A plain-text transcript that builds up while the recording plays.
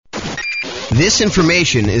This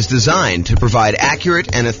information is designed to provide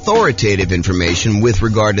accurate and authoritative information with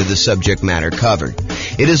regard to the subject matter covered.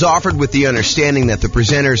 It is offered with the understanding that the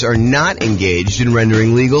presenters are not engaged in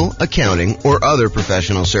rendering legal, accounting, or other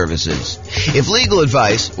professional services. If legal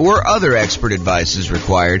advice or other expert advice is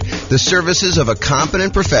required, the services of a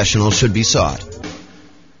competent professional should be sought.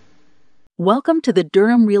 Welcome to the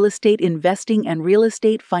Durham Real Estate Investing and Real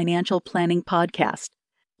Estate Financial Planning Podcast.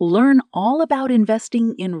 Learn all about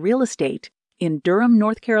investing in real estate in Durham,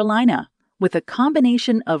 North Carolina, with a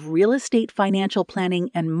combination of real estate financial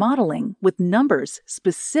planning and modeling with numbers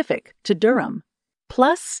specific to Durham,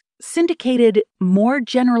 plus syndicated, more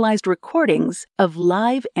generalized recordings of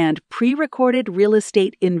live and pre-recorded real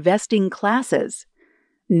estate investing classes.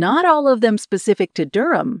 Not all of them specific to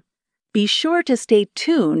Durham. Be sure to stay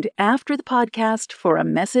tuned after the podcast for a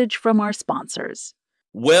message from our sponsors.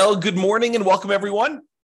 Well, good morning and welcome, everyone.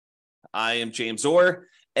 I am James Orr,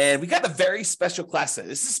 and we got a very special class today.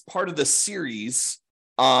 This is part of the series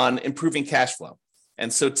on improving cash flow.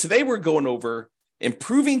 And so today we're going over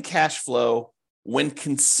improving cash flow when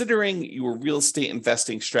considering your real estate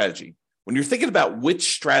investing strategy. When you're thinking about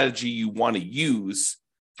which strategy you want to use,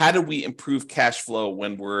 how do we improve cash flow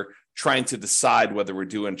when we're trying to decide whether we're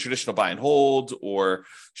doing traditional buy and hold or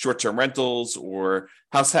short-term rentals or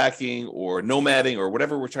house hacking or nomading or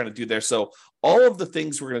whatever we're trying to do there. So all of the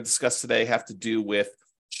things we're going to discuss today have to do with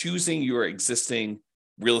choosing your existing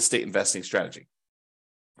real estate investing strategy.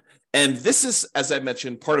 And this is, as I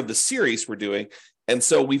mentioned, part of the series we're doing. And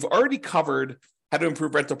so we've already covered how to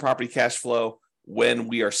improve rental property cash flow when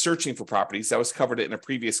we are searching for properties. That was covered in a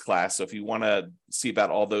previous class. So if you want to see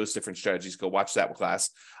about all those different strategies, go watch that class.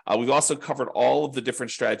 We've also covered all of the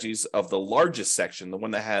different strategies of the largest section, the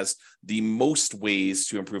one that has the most ways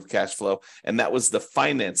to improve cash flow. And that was the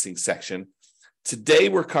financing section. Today,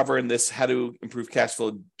 we're covering this, how to improve cash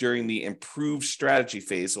flow during the improved strategy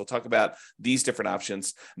phase. We'll talk about these different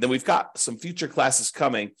options. And then we've got some future classes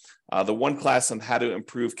coming. The one class on how to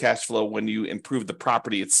improve cash flow when you improve the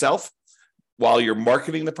property itself, while you're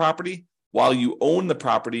marketing the property, while you own the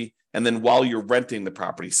property, and then while you're renting the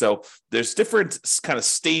property. So there's different kind of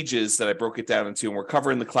stages that I broke it down into, and we're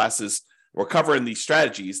covering the classes. We're covering the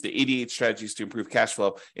strategies, the 88 strategies to improve cash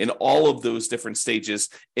flow in all of those different stages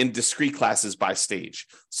in discrete classes by stage.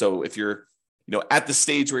 So if you're at the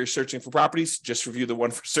stage where you're searching for properties, just review the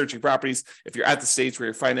one for searching properties. If you're at the stage where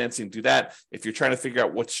you're financing, do that. If you're trying to figure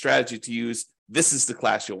out what strategy to use, this is the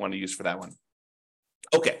class you'll want to use for that one.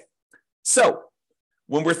 Okay, so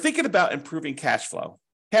when we're thinking about improving cash flow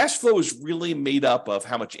is really made up of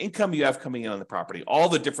how much income you have coming in on the property, all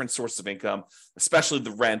the different sources of income, especially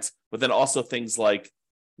the rent, but then also things like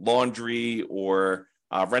laundry or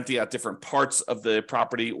renting out different parts of the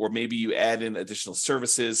property, or maybe you add in additional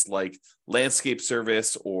services like landscape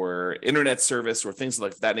service or internet service or things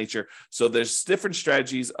like that nature. So there's different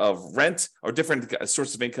strategies of rent or different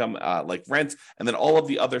sources of income like rent, and then all of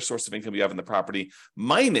the other sources of income you have in the property,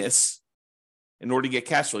 minus, in order to get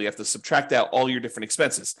cash flow, you have to subtract out all your different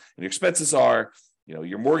expenses. And your expenses are,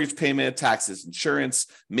 your mortgage payment, taxes, insurance,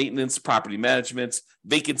 maintenance, property management,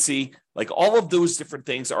 vacancy, like all of those different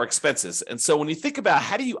things are expenses. And so when you think about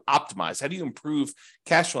how do you optimize, how do you improve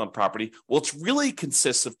cash flow on property? Well, it really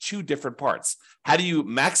consists of two different parts. How do you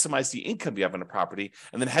maximize the income you have on a property?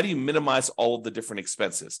 And then how do you minimize all of the different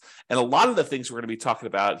expenses? And a lot of the things we're going to be talking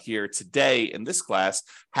about here today in this class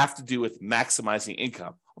have to do with maximizing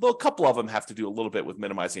income. Although a couple of them have to do a little bit with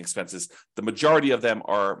minimizing expenses, the majority of them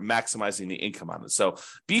are maximizing the income on it. So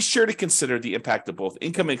be sure to consider the impact of both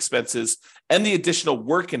income and expenses and the additional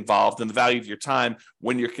work involved and the value of your time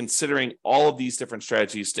when you're considering all of these different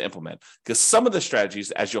strategies to implement. Because some of the strategies,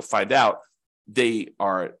 as you'll find out, they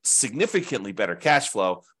are significantly better cash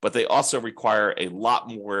flow, but they also require a lot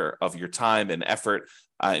more of your time and effort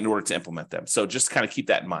in order to implement them. So just kind of keep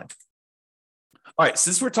that in mind. All right,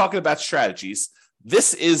 since we're talking about strategies,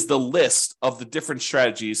 this is the list of the different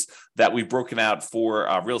strategies that we've broken out for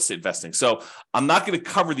real estate investing. So I'm not going to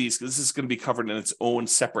cover these because this is going to be covered in its own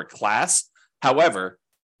separate class. However,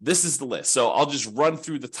 this is the list. So I'll just run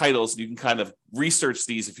through the titles and you can kind of research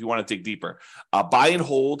these if you want to dig deeper. Buy and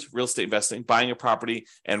hold, real estate investing, buying a property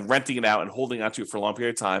and renting it out and holding onto it for a long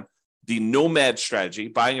period of time. The nomad strategy,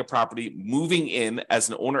 buying a property, moving in as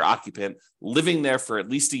an owner occupant, living there for at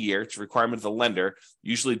least a year. It's a requirement of the lender.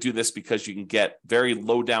 Usually do this because you can get very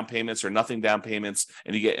low down payments or nothing down payments,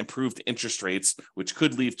 and you get improved interest rates, which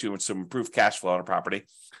could lead to some improved cash flow on a property.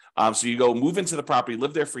 So you go move into the property,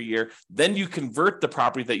 live there for a year, then you convert the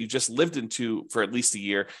property that you just lived into for at least a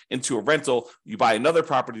year into a rental. You buy another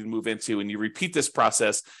property to move into, and you repeat this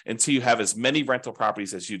process until you have as many rental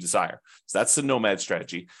properties as you desire. So that's the nomad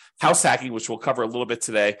strategy. House hacking, which we'll cover a little bit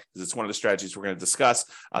today, because it's one of the strategies we're going to discuss,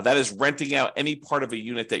 that is renting out any part of a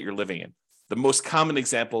unit that you're living in. The most common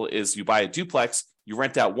example is you buy a duplex, you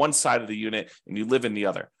rent out one side of the unit, and you live in the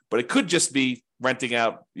other. But it could just be renting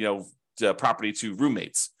out, the property to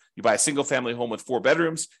roommates. You buy a single family home with 4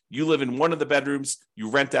 bedrooms, you live in one of the bedrooms, you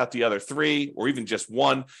rent out the other 3 or even just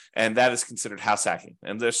one, and that is considered house hacking.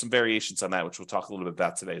 And there's some variations on that, which we'll talk a little bit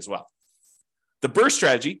about today as well. The BRRRR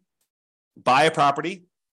strategy: buy a property,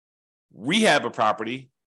 rehab a property,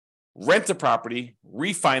 rent a property,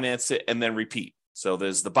 refinance it, and then repeat. So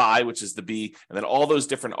there's the buy, which is the B, and then all those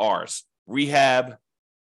different R's: rehab,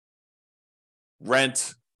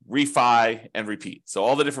 rent, refi, and repeat. So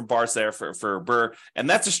all the different bars there for BRRRR. And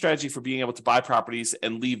that's a strategy for being able to buy properties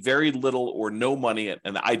and leave very little or no money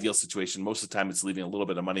in the ideal situation. Most of the time it's leaving a little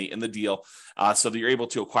bit of money in the deal, so that you're able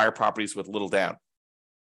to acquire properties with little down.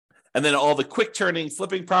 And then all the quick turning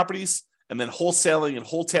flipping properties, and then wholesaling and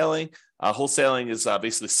wholetailing. Wholesaling is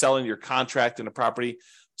basically selling your contract in a property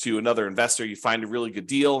to another investor. You find a really good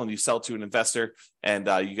deal and you sell to an investor, and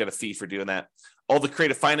you get a fee for doing that. All the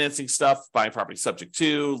creative financing stuff: buying property subject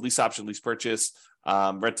to, lease option, lease purchase,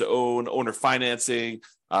 rent to own, owner financing,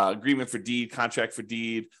 agreement for deed, contract for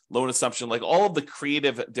deed, loan assumption, like all of the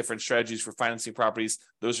creative different strategies for financing properties.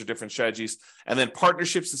 Those are different strategies. And then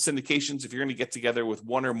partnerships and syndications: if you're going to get together with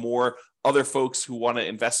one or more other folks who want to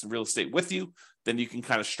invest in real estate with you, then you can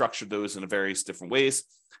kind of structure those in various different ways.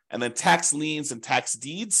 And then tax liens and tax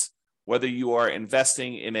deeds: whether you are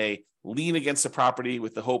investing in a lien against a property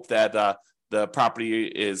with the hope that the property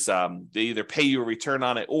is, they either pay you a return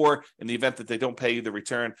on it, or in the event that they don't pay you the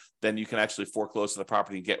return, then you can actually foreclose on the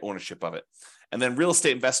property and get ownership of it. And then real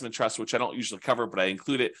estate investment trust, which I don't usually cover, but I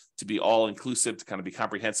include it to be all inclusive, to kind of be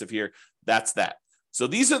comprehensive here. That's that. So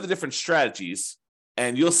these are the different strategies.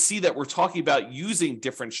 And you'll see that we're talking about using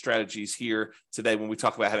different strategies here today when we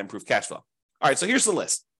talk about how to improve cash flow. All right, so here's the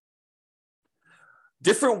list.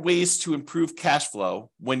 Different ways to improve cash flow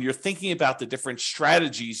when you're thinking about the different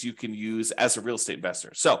strategies you can use as a real estate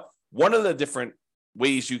investor. So one of the different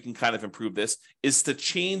ways you can kind of improve this is to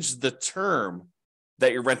change the term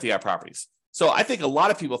that you're renting out properties. So I think a lot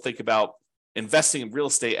of people think about investing in real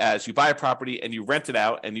estate as you buy a property and you rent it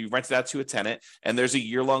out, and you rent it out to a tenant, and there's a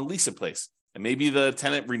year-long lease in place. And maybe the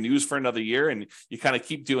tenant renews for another year, and you kind of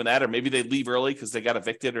keep doing that. Or maybe they leave early because they got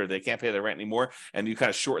evicted or they can't pay their rent anymore, and you kind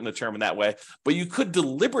of shorten the term in that way. But you could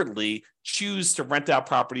deliberately choose to rent out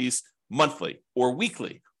properties monthly or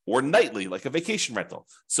weekly or nightly, like a vacation rental.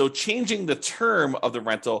 So changing the term of the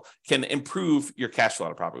rental can improve your cash flow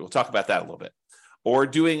on a property. We'll talk about that a little bit. Or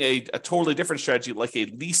doing a totally different strategy, like a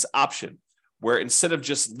lease option, where instead of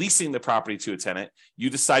just leasing the property to a tenant, you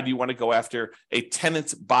decide you want to go after a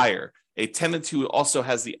tenant buyer, a tenant who also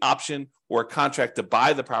has the option or a contract to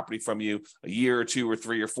buy the property from you a year or 2 or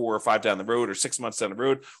 3 or 4 or 5 down the road, or 6 months down the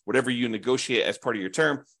road, whatever you negotiate as part of your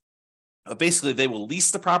term. Basically, they will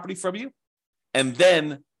lease the property from you, and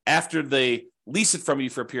then after they lease it from you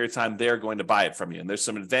for a period of time, they're going to buy it from you. And there's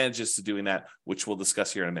some advantages to doing that, which we'll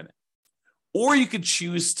discuss here in a minute. Or you could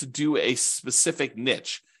choose to do a specific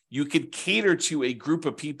niche. You could cater to a group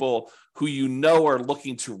of people who you know are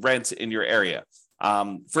looking to rent in your area.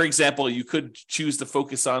 For example, you could choose to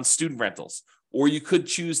focus on student rentals, or you could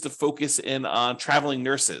choose to focus in on traveling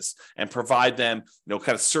nurses and provide them, kind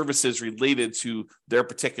of services related to their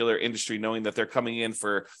particular industry, knowing that they're coming in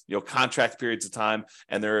for, contract periods of time,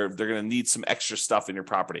 and they're going to need some extra stuff in your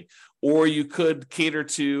property. Or you could cater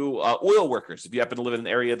to oil workers if you happen to live in an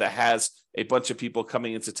area that has a bunch of people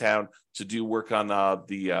coming into town to do work on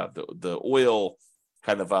the oil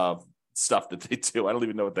kind of stuff that they do. I don't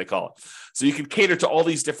even know what they call it. So you can cater to all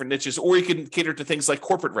these different niches, or you can cater to things like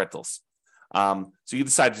corporate rentals. So you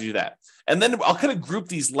decide to do that. And then I'll kind of group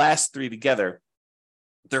these last 3 together.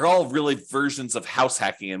 They're all really versions of house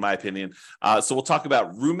hacking, in my opinion. So we'll talk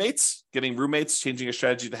about roommates, getting roommates, changing your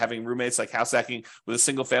strategy to having roommates, like house hacking with a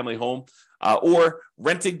single family home, or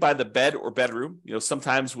renting by the bed or bedroom.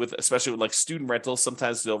 Sometimes especially with like student rentals,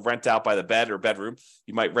 sometimes they'll rent out by the bed or bedroom.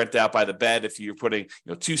 You might rent out by the bed if you're putting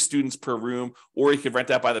 2 students per room, or you could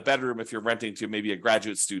rent out by the bedroom if you're renting to maybe a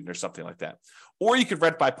graduate student or something like that. Or you could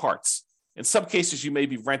rent by parts. In some cases, you may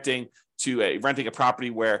be renting to renting a property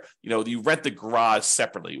where, you rent the garage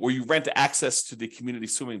separately, or you rent access to the community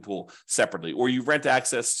swimming pool separately, or you rent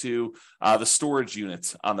access to the storage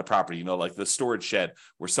units on the property, like the storage shed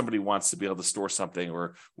where somebody wants to be able to store something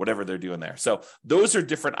or whatever they're doing there. So those are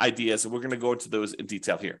different ideas, and we're going to go into those in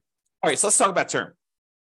detail here. All right, so let's talk about term.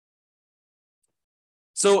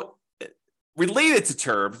 So related to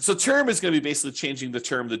term, so term is going to be basically changing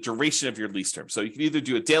the duration of your lease term. So you can either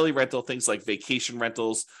do a daily rental, things like vacation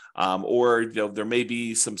rentals, or there may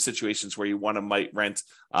be some situations where you might rent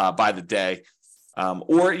by the day,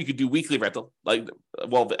 or you could do weekly rental. I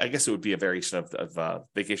guess it would be a variation of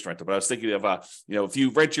vacation rental. But I was thinking of if you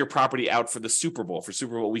rent your property out for the Super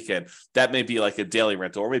Bowl weekend, that may be like a daily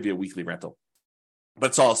rental or maybe a weekly rental. But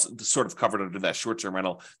it's all sort of covered under that short-term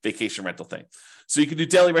rental, vacation rental thing. So you could do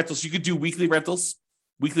daily rentals. You could do weekly rentals.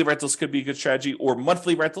 Weekly rentals could be a good strategy, or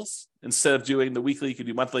monthly rentals. Instead of doing the weekly, you could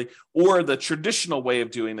do monthly. Or the traditional way of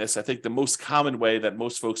doing this, I think the most common way that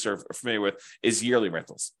most folks are familiar with, is yearly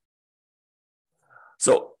rentals.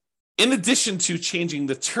 So in addition to changing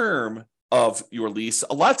the term of your lease,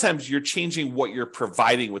 a lot of times you're changing what you're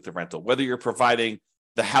providing with the rental, whether you're providing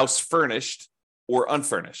the house furnished or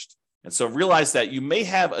unfurnished. And so realize that you may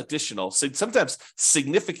have sometimes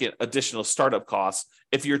significant additional startup costs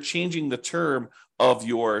if you're changing the term of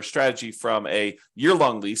your strategy from a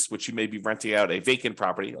year-long lease, which you may be renting out a vacant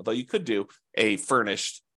property, although you could do a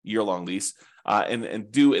furnished year-long lease,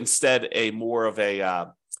 and do instead a more of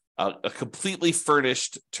a completely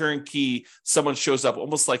furnished turnkey. Someone shows up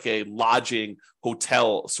almost like a lodging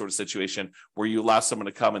hotel sort of situation where you allow someone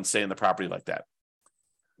to come and stay in the property like that.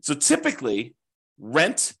 So typically,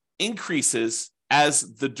 rent increases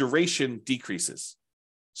as the duration decreases.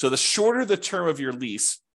 So the shorter the term of your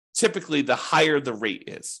lease, typically the higher the rate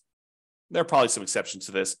is. There are probably some exceptions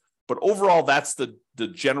to this, but overall, that's the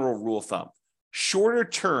general rule of thumb. Shorter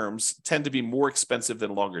terms tend to be more expensive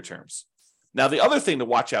than longer terms. Now, the other thing to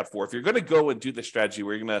watch out for, if you're going to go and do the strategy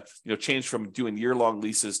where you're going to change from doing year-long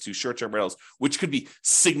leases to short-term rentals, which could be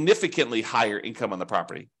significantly higher income on the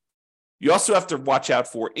property, you also have to watch out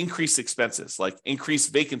for increased expenses, like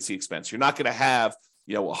increased vacancy expense. You're not going to have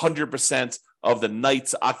 100% of the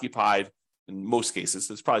nights occupied in most cases.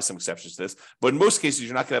 There's probably some exceptions to this, but in most cases,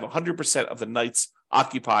 you're not going to have 100% of the nights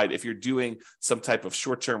occupied if you're doing some type of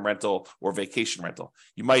short-term rental or vacation rental.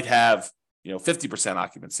 You might have 50%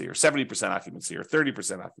 occupancy or 70% occupancy or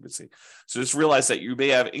 30% occupancy. So just realize that you may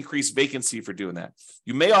have increased vacancy for doing that.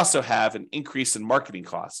 You may also have an increase in marketing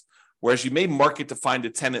costs. Whereas you may market to find a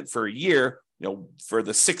tenant for a year, for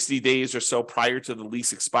the 60 days or so prior to the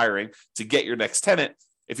lease expiring to get your next tenant.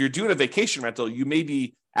 If you're doing a vacation rental, you may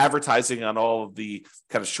be advertising on all of the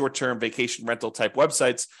kind of short-term vacation rental type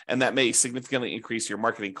websites, and that may significantly increase your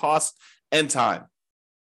marketing costs and time.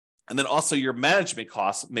 And then also your management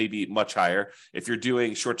costs may be much higher. If you're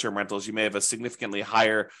doing short-term rentals, you may have a significantly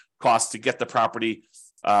higher cost to get the property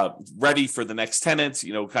ready for the next tenants,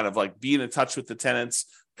 kind of like being in touch with the tenants,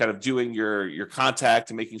 kind of doing your contact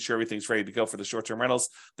and making sure everything's ready to go for the short-term rentals.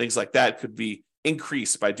 Things like that could be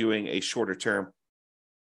increased by doing a shorter term.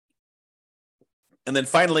 And then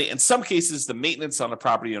finally, in some cases, the maintenance on a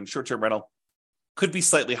property on short-term rental could be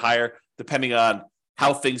slightly higher depending on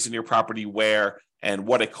how things in your property wear and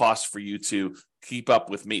what it costs for you to keep up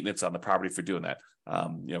with maintenance on the property for doing that.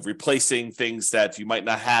 Replacing things that you might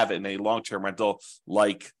not have in a long-term rental,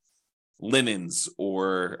 like linens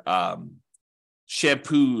or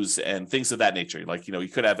shampoos and things of that nature. Like, you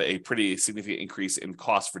could have a pretty significant increase in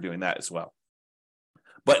cost for doing that as well.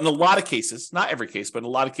 But in a lot of cases, not every case, but in a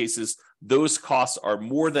lot of cases, those costs are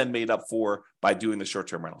more than made up for by doing the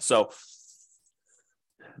short-term rental. So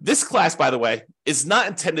this class, by the way, is not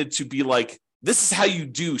intended to be like, this is how you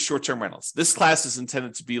do short-term rentals. This class is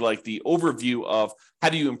intended to be like the overview of how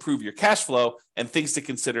do you improve your cash flow and things to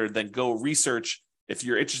consider, then go research. If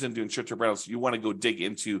you're interested in doing short-term rentals, you want to go dig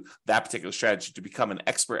into that particular strategy to become an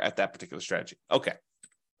expert at that particular strategy. Okay. All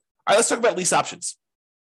right, let's talk about lease options.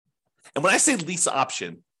 And when I say lease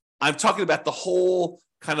option, I'm talking about the whole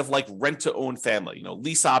kind of like rent-to-own family.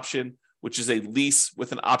 Lease option, which is a lease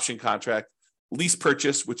with an option contract. Lease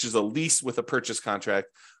purchase, which is a lease with a purchase contract.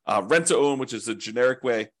 Rent-to-own, which is a generic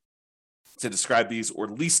way to describe these, or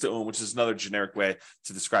lease-to-own, which is another generic way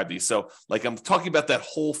to describe these. So like I'm talking about that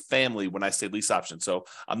whole family when I say lease option. So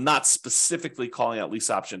I'm not specifically calling out lease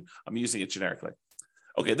option. I'm using it generically.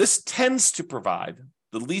 Okay, this tends to provide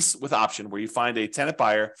the lease with option where you find a tenant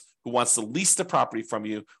buyer who wants to lease the property from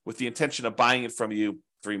you with the intention of buying it from you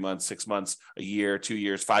 3 months, 6 months, a year, 2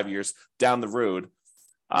 years, 5 years down the road.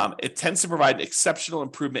 It tends to provide exceptional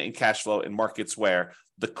improvement in cash flow in markets where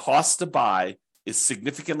the cost to buy is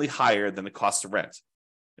significantly higher than the cost to rent.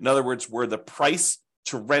 In other words, where the price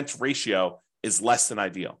to rent ratio is less than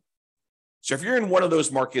ideal. So if you're in one of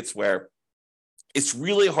those markets where it's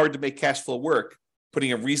really hard to make cash flow work,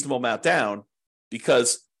 putting a reasonable amount down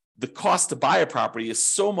because the cost to buy a property is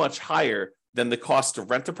so much higher than the cost to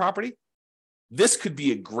rent a property, this could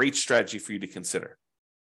be a great strategy for you to consider.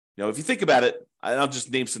 If you think about it, I'll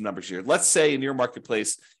just name some numbers here. Let's say in your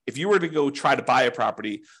marketplace, if you were to go try to buy a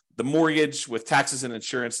property, the mortgage with taxes and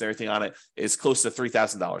insurance and everything on it is close to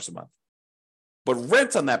 $3,000 a month. But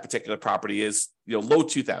rent on that particular property is, low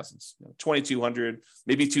 2000s, 2,200,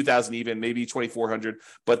 maybe 2,000 even, maybe 2,400.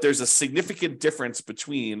 But there's a significant difference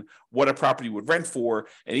between what a property would rent for,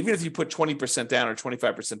 and even if you put 20% down or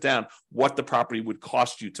 25% down, what the property would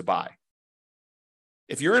cost you to buy.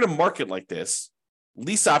 If you're in a market like this,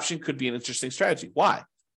 lease option could be an interesting strategy. Why?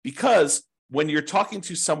 Because when you're talking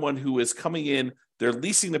to someone who is coming in, they're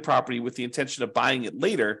leasing the property with the intention of buying it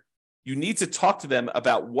later, you need to talk to them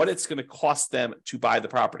about what it's going to cost them to buy the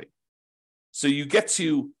property. So you get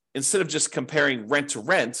to, instead of just comparing rent to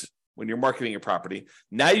rent when you're marketing your property,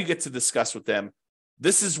 now you get to discuss with them,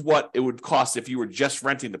 this is what it would cost if you were just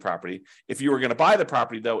renting the property. If you were going to buy the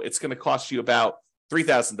property, though, it's going to cost you about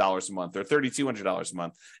 $3,000 a month or $3,200 a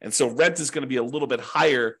month. And so rent is going to be a little bit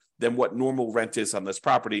higher than what normal rent is on this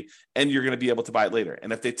property, and you're going to be able to buy it later.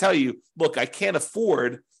 And if they tell you, look, I can't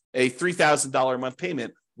afford a $3,000 a month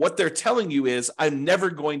payment, what they're telling you is, I'm never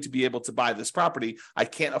going to be able to buy this property. I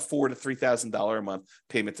can't afford a $3,000 a month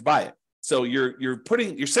payment to buy it. So you're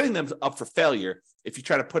setting them up for failure if you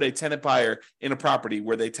try to put a tenant buyer in a property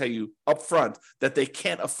where they tell you up front that they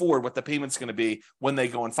can't afford what the payment's going to be when they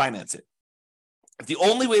go and finance it. If the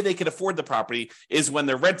only way they can afford the property is when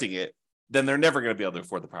they're renting it, then they're never going to be able to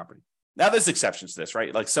afford the property. Now, there's exceptions to this,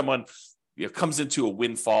 right? Like someone comes into a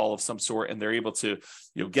windfall of some sort and they're able to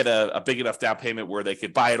get a big enough down payment where they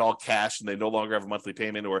could buy it all cash and they no longer have a monthly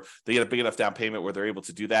payment, or they get a big enough down payment where they're able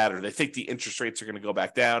to do that, or they think the interest rates are going to go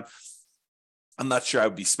back down. I'm not sure I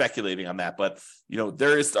would be speculating on that, but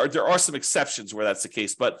there are some exceptions where that's the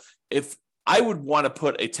case. But if I would want to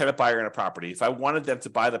put a tenant buyer in a property, if I wanted them to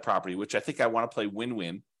buy the property, which I think I want to play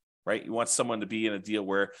win-win, right? You want someone to be in a deal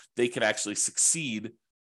where they can actually succeed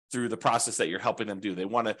through the process that you're helping them do. You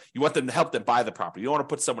want them to help them buy the property. You don't want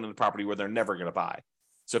to put someone in the property where they're never going to buy.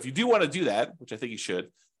 So if you do want to do that, which I think you should,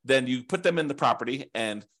 then you put them in the property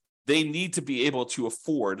and they need to be able to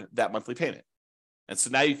afford that monthly payment. And so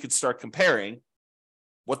now you could start comparing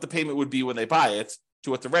what the payment would be when they buy it to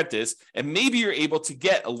what the rent is. And maybe you're able to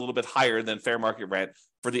get a little bit higher than fair market rent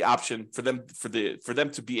for the option for them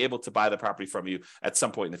to be able to buy the property from you at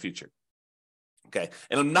some point in the future. Okay.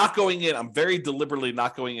 And I'm very deliberately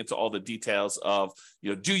not going into all the details of,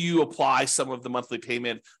 do you apply some of the monthly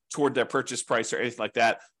payment toward their purchase price or anything like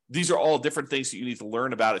that? These are all different things that you need to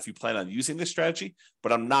learn about if you plan on using this strategy,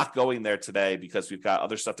 but I'm not going there today because we've got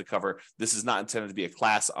other stuff to cover. This is not intended to be a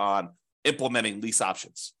class on implementing lease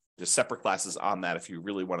options. There's separate classes on that if you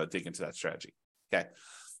really want to dig into that strategy. Okay.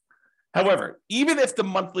 However, even if the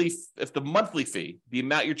monthly fee, the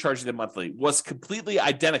amount you're charging them monthly, was completely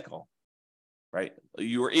identical, right?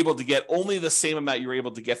 You were able to get only the same amount you were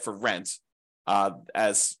able to get for rent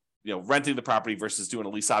as renting the property versus doing a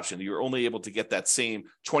lease option. You were only able to get that same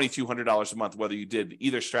 $2,200 a month, whether you did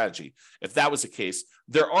either strategy. If that was the case,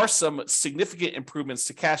 there are some significant improvements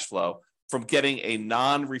to cash flow from getting a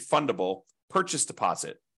non-refundable purchase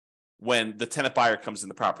deposit when the tenant buyer comes in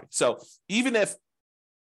the property. So even if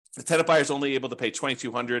the tenant buyer is only able to pay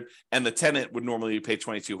 $2,200 and the tenant would normally pay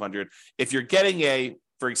 $2,200, if you're getting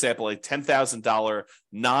for example, a $10,000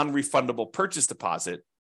 non-refundable purchase deposit,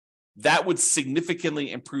 that would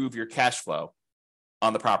significantly improve your cash flow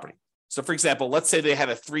on the property. So for example, let's say they had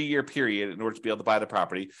a 3-year period in order to be able to buy the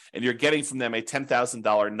property, and you're getting from them a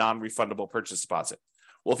 $10,000 non-refundable purchase deposit.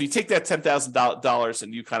 Well, if you take that $10,000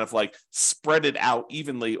 and you kind of like spread it out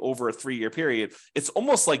evenly over a 3-year period, it's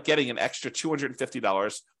almost like getting an extra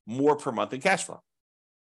 $250 more per month in cash flow.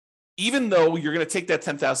 Even though you're going to take that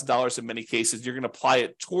 $10,000 in many cases, you're going to apply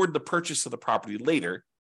it toward the purchase of the property later.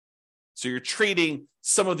 So you're trading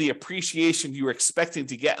some of the appreciation you were expecting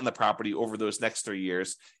to get in the property over those next 3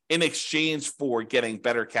 years in exchange for getting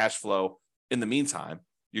better cash flow in the meantime.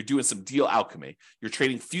 You're doing some deal alchemy. You're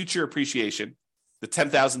trading future appreciation, the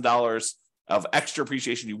 $10,000 of extra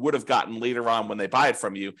appreciation you would have gotten later on when they buy it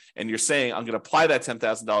from you. And you're saying, I'm going to apply that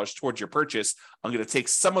 $10,000 towards your purchase. I'm going to take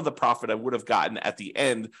some of the profit I would have gotten at the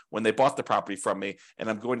end when they bought the property from me, and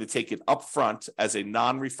I'm going to take it up front as a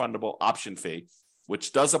non-refundable option fee,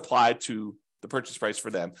 which does apply to the purchase price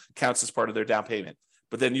for them, counts as part of their down payment.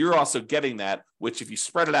 But then you're also getting that, which if you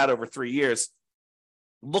spread it out over 3 years,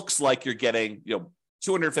 looks like you're getting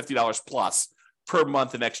 $250 plus per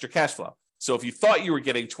month in extra cash flow. So if you thought you were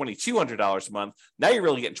getting $2,200 a month, now you're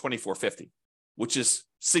really getting $2,450, which is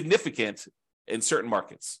significant in certain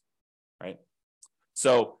markets, right?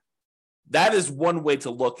 So that is one way to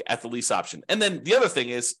look at the lease option. And then the other thing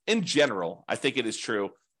is, in general, I think it is true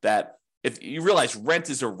that if you realize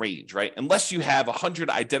rent is a range, right? Unless you have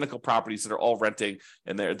 100 identical properties that are all renting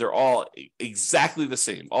and they're all exactly the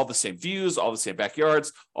same, all the same views, all the same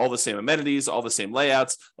backyards, all the same amenities, all the same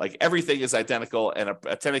layouts, like everything is identical, and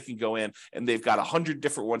a tenant can go in and they've got 100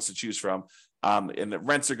 different ones to choose from. And the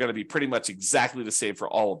rents are going to be pretty much exactly the same for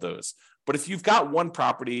all of those. But if you've got one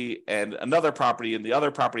property and another property, and the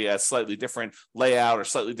other property has slightly different layout or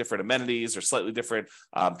slightly different amenities or slightly different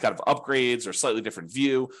kind of upgrades or slightly different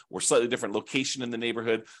view or slightly different location in the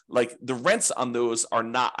neighborhood, like the rents on those are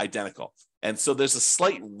not identical. And so there's a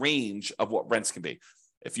slight range of what rents can be.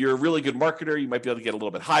 If you're a really good marketer, you might be able to get a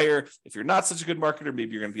little bit higher. If you're not such a good marketer,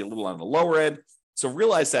 maybe you're going to be a little on the lower end. So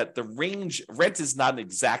realize that the range, rent is not an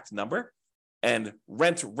exact number, and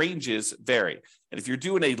rent ranges vary. And if you're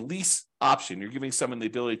doing a lease option, you're giving someone the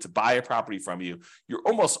ability to buy a property from you, you're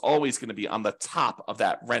almost always going to be on the top of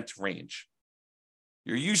that rent range.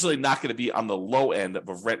 You're usually not going to be on the low end of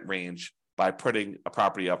a rent range by putting a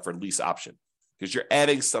property up for lease option, because you're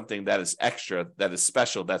adding something that is extra, that is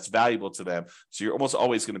special, that's valuable to them. So you're almost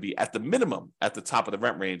always going to be at the minimum at the top of the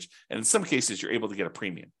rent range. And in some cases, you're able to get a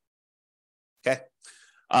premium. Okay.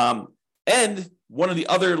 And one of the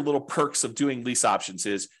other little perks of doing lease options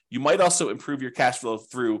is you might also improve your cash flow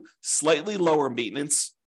through slightly lower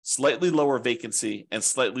maintenance, slightly lower vacancy, and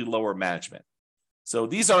slightly lower management. So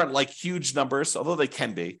these aren't like huge numbers, although they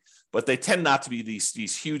can be, but they tend not to be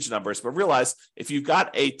these huge numbers. But realize if you've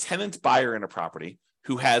got a tenant buyer in a property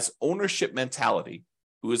who has ownership mentality,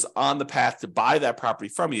 who is on the path to buy that property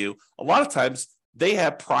from you, a lot of times they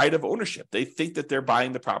have pride of ownership. They think that they're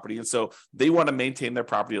buying the property, and so they want to maintain their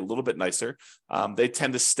property a little bit nicer. They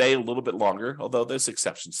tend to stay a little bit longer, although there's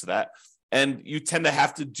exceptions to that. And you tend to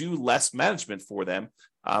have to do less management for them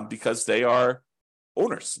because they are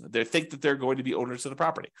owners. They think that they're going to be owners of the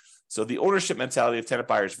property. So the ownership mentality of tenant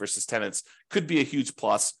buyers versus tenants could be a huge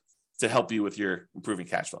plus to help you with your improving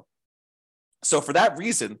cash flow. So for that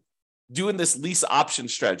reason, doing this lease option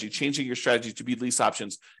strategy, changing your strategy to be lease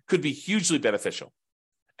options, could be hugely beneficial.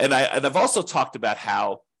 And I've also talked about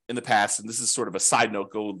how in the past, and this is sort of a side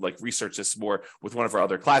note, go like research this more with one of our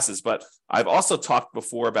other classes, but I've also talked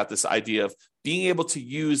before about this idea of being able to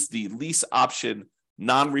use the lease option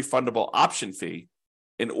non-refundable option fee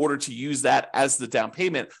in order to use that as the down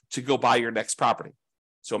payment to go buy your next property.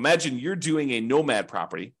 So imagine you're doing a nomad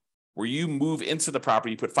property where you move into the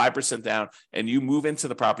property, you put 5% down, and you move into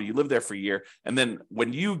the property, you live there for a year. And then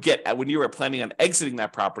when you are planning on exiting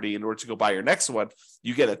that property in order to go buy your next one,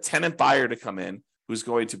 you get a tenant buyer to come in who's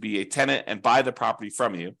going to be a tenant and buy the property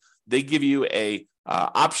from you. They give you a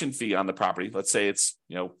option fee on the property. Let's say it's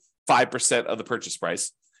 5% of the purchase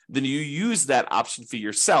price. Then you use that option fee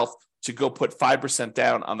yourself to go put 5%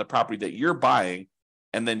 down on the property that you're buying,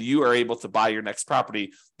 and then you are able to buy your next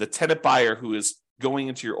property. The tenant buyer who is going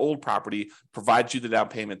into your old property provides you the down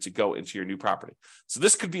payment to go into your new property. So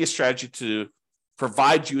this could be a strategy to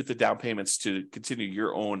provide you with the down payments to continue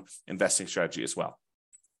your own investing strategy as well.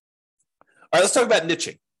 All right, let's talk about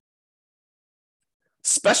niching.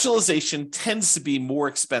 Specialization tends to be more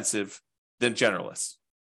expensive than generalists.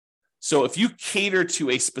 So if you cater to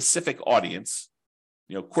a specific audience,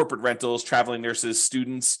 corporate rentals, traveling nurses,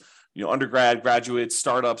 students, undergrad, graduates,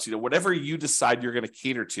 startups, whatever you decide you're going to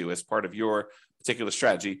cater to as part of your particular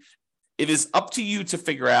strategy, it is up to you to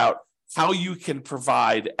figure out how you can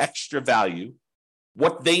provide extra value,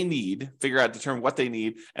 what they need, determine what they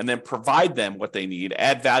need, and then provide them what they need,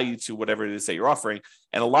 add value to whatever it is that you're offering.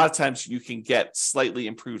 And a lot of times you can get slightly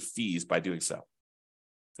improved fees by doing so.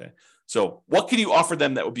 Okay. So what can you offer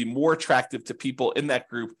them that would be more attractive to people in that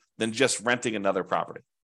group than just renting another property?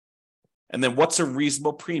 And then what's a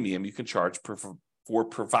reasonable premium you can charge for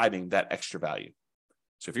providing that extra value?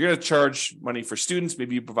 So if you're going to charge money for students,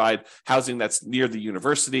 maybe you provide housing that's near the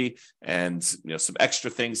university and some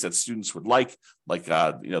extra things that students would like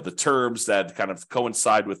the terms that kind of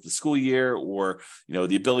coincide with the school year, or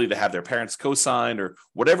the ability to have their parents co-sign, or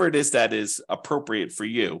whatever it is that is appropriate for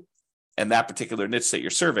you and that particular niche that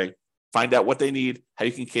you're serving. Find out what they need, how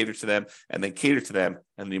you can cater to them, and then cater to them,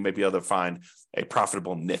 and then you may be able to find a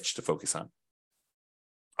profitable niche to focus on.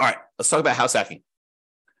 All right, let's talk about house hacking.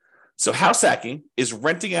 So house hacking is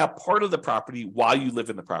renting out part of the property while you live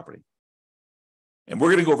in the property. And we're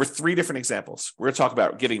going to go over 3 different examples. We're going to talk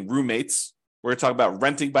about getting roommates. We're going to talk about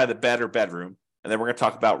renting by the bed or bedroom. And then we're going to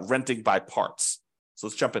talk about renting by parts. So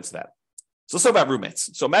let's jump into that. So let's talk about roommates.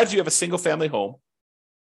 So imagine you have a single family home.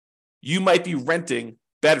 You might be renting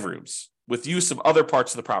bedrooms with use of other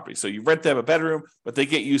parts of the property. So you rent them a bedroom, but they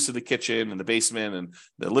get use of the kitchen and the basement and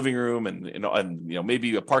the living room and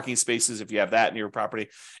maybe a parking spaces if you have that in your property.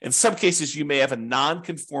 In some cases, you may have a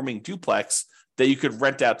non-conforming duplex that you could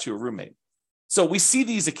rent out to a roommate. So we see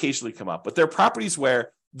these occasionally come up, but they're properties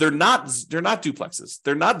where they're not duplexes.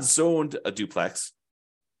 They're not zoned a duplex.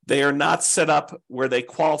 They are not set up where they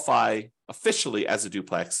qualify officially as a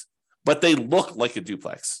duplex, but they look like a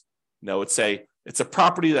duplex. It's a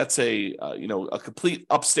property that's a complete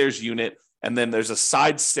upstairs unit, and then there's a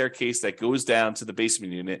side staircase that goes down to the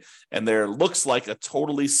basement unit, and there looks like a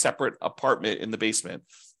totally separate apartment in the basement.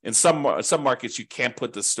 In some markets, you can't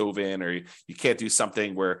put the stove in, or you can't do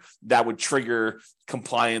something where that would trigger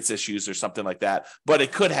compliance issues or something like that. But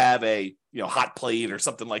it could have a hot plate or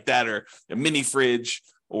something like that, or a mini fridge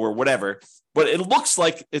or whatever. But it looks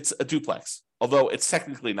like it's a duplex, although it's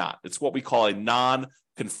technically not. It's what we call a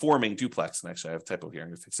non-conforming duplex. And actually, I have a typo here. I'm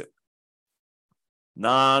going to fix it.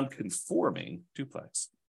 Non-conforming duplex.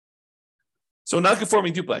 So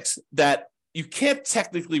non-conforming duplex that you can't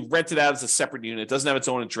technically rent it out as a separate unit. It doesn't have its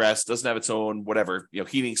own address, doesn't have its own whatever,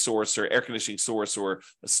 heating source or air conditioning source or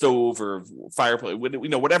a stove or fireplace,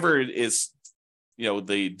 whatever it is,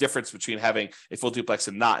 the difference between having a full duplex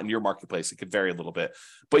and not in your marketplace. It could vary a little bit,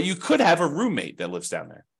 but you could have a roommate that lives down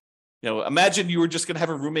there. Imagine you were just going to have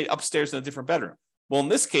a roommate upstairs in a different bedroom. Well, in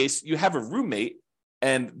this case, you have a roommate,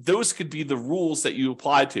 and those could be the rules that you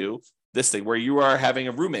apply to this thing where you are having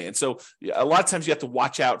a roommate. And so a lot of times you have to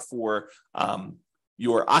watch out for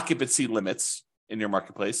your occupancy limits in your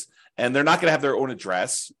marketplace, and they're not going to have their own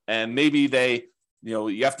address. And maybe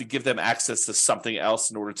you have to give them access to something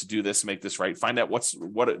else in order to do this, make this right. Find out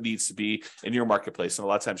what it needs to be in your marketplace. And a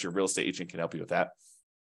lot of times your real estate agent can help you with that.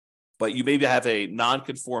 But you maybe have a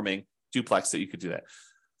non-conforming duplex that you could do that.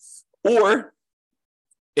 Or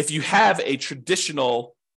if you have a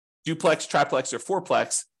traditional duplex, triplex, or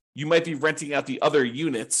fourplex, you might be renting out the other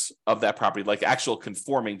units of that property, like actual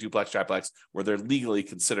conforming duplex, triplex, where they're legally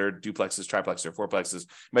considered duplexes, triplexes, or fourplexes.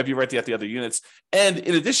 You might be renting out the other units. And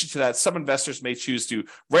in addition to that, some investors may choose to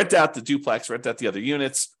rent out the duplex, rent out the other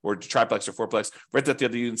units, or triplex or fourplex, rent out the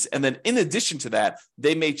other units. And then in addition to that,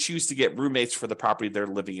 they may choose to get roommates for the property they're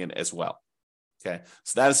living in as well. Okay,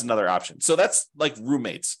 so that is another option. So that's like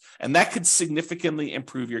roommates. And that could significantly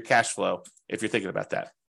improve your cash flow if you're thinking about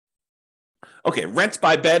that. Okay, rent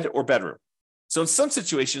by bed or bedroom. So in some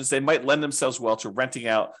situations, they might lend themselves well to renting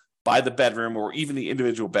out by the bedroom or even the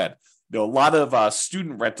individual bed. A lot of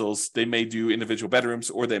student rentals, they may do individual bedrooms,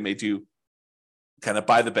 or they may do kind of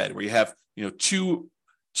by the bed, where you have two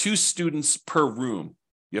students per room.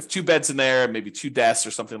 You have two beds in there, maybe two desks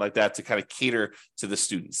or something like that to kind of cater to the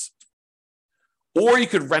students. Or you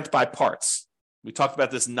could rent by parts. We talked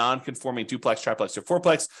about this non-conforming duplex, triplex, or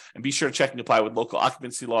fourplex, and be sure to check and comply with local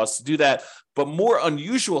occupancy laws to do that. But more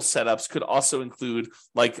unusual setups could also include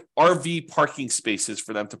like RV parking spaces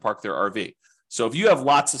for them to park their RV. So if you have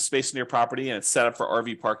lots of space in your property and it's set up for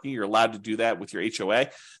RV parking, you're allowed to do that with your HOA,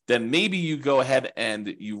 then maybe you go ahead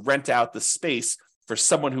and you rent out the space for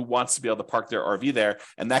someone who wants to be able to park their RV there,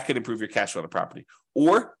 and that could improve your cash flow on the property.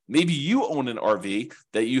 Or maybe you own an RV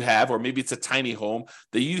that you have, or maybe it's a tiny home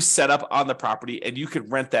that you set up on the property, and you could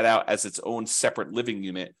rent that out as its own separate living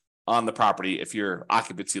unit on the property if your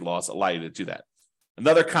occupancy laws allow you to do that.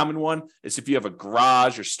 Another common one is if you have a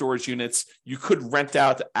garage or storage units, you could rent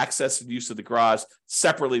out the access and use of the garage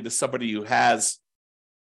separately to somebody who has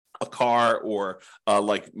a car or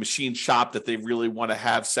like machine shop that they really want to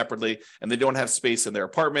have separately, and they don't have space in their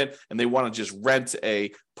apartment, and they want to just rent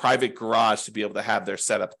a private garage to be able to have their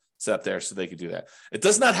setup there so they can do that. It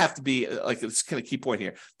does not have to be, like, it's kind of key point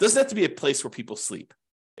here, it doesn't have to be a place where people sleep.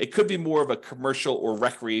 It could be more of a commercial or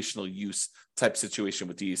recreational use type situation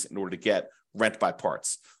with these in order to get rent by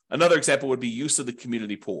parts. Another example would be use of the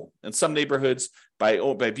community pool. In some neighborhoods, by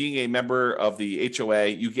being a member of the HOA,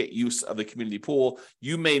 you get use of the community pool.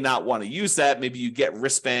 You may not want to use that. Maybe you get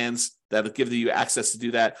wristbands that'll give you access to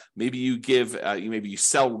do that. Maybe you maybe you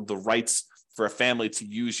sell the rights for a family to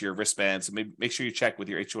use your wristbands. So maybe make sure you check with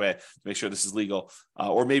your HOA to make sure this is legal.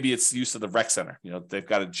 Or maybe it's use of the rec center. They've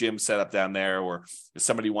got a gym set up down there, or if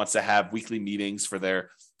somebody wants to have weekly meetings for their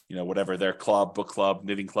whatever, their club, book club,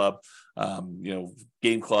 knitting club,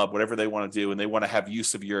 game club, whatever they want to do, and they want to have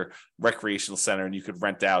use of your recreational center, and you could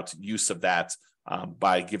rent out use of that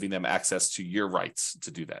by giving them access to your rights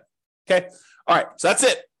to do that. Okay. All right. So that's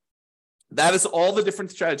it. That is all the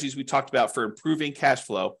different strategies we talked about for improving cash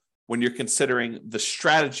flow when you're considering the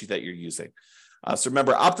strategy that you're using. So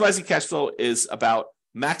remember, optimizing cash flow is about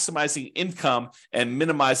maximizing income and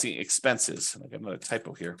minimizing expenses. I got another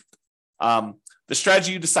typo here. The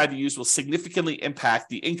strategy you decide to use will significantly impact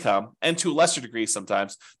the income and, to a lesser degree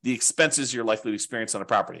sometimes, the expenses you're likely to experience on a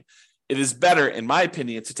property. It is better, in my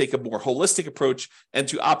opinion, to take a more holistic approach and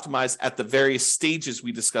to optimize at the various stages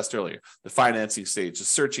we discussed earlier: the financing stage, the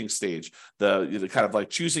searching stage, the kind of like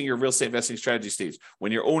choosing your real estate investing strategy stage,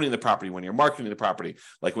 when you're owning the property, when you're marketing the property,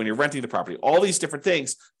 like when you're renting the property, all these different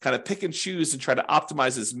things. Kind of pick and choose and try to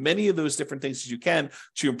optimize as many of those different things as you can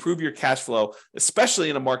to improve your cash flow, especially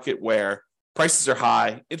in a market where prices are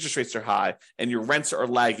high, interest rates are high, and your rents are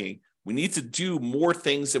lagging. We need to do more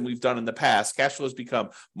things than we've done in the past. Cash flow has become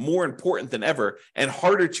more important than ever and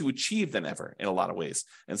harder to achieve than ever in a lot of ways.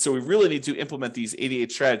 And so we really need to implement these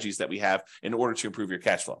 88 strategies that we have in order to improve your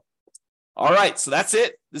cash flow. All right, so that's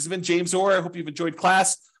it. This has been James Orr. I hope you've enjoyed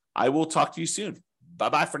class. I will talk to you soon.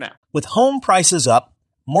 Bye-bye for now. With home prices up,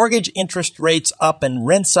 mortgage interest rates up, and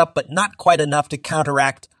rents up, but not quite enough to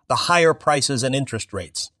counteract the higher prices and interest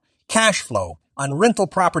rates, cash flow on rental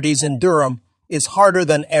properties in Durham is harder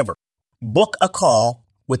than ever. Book a call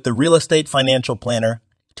with the Real Estate Financial Planner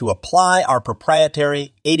to apply our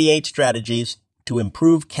proprietary 88 strategies to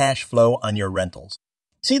improve cash flow on your rentals.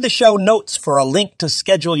 See the show notes for a link to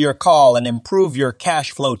schedule your call and improve your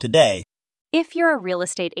cash flow today. If you're a real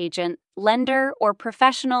estate agent, lender, or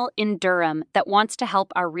professional in Durham that wants to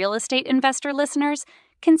help our real estate investor listeners,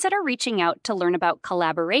 consider reaching out to learn about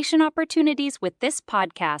collaboration opportunities with this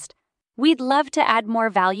podcast. We'd love to add more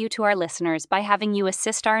value to our listeners by having you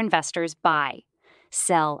assist our investors buy,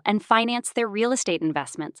 sell, and finance their real estate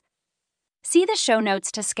investments. See the show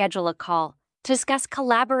notes to schedule a call to discuss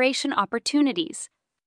collaboration opportunities.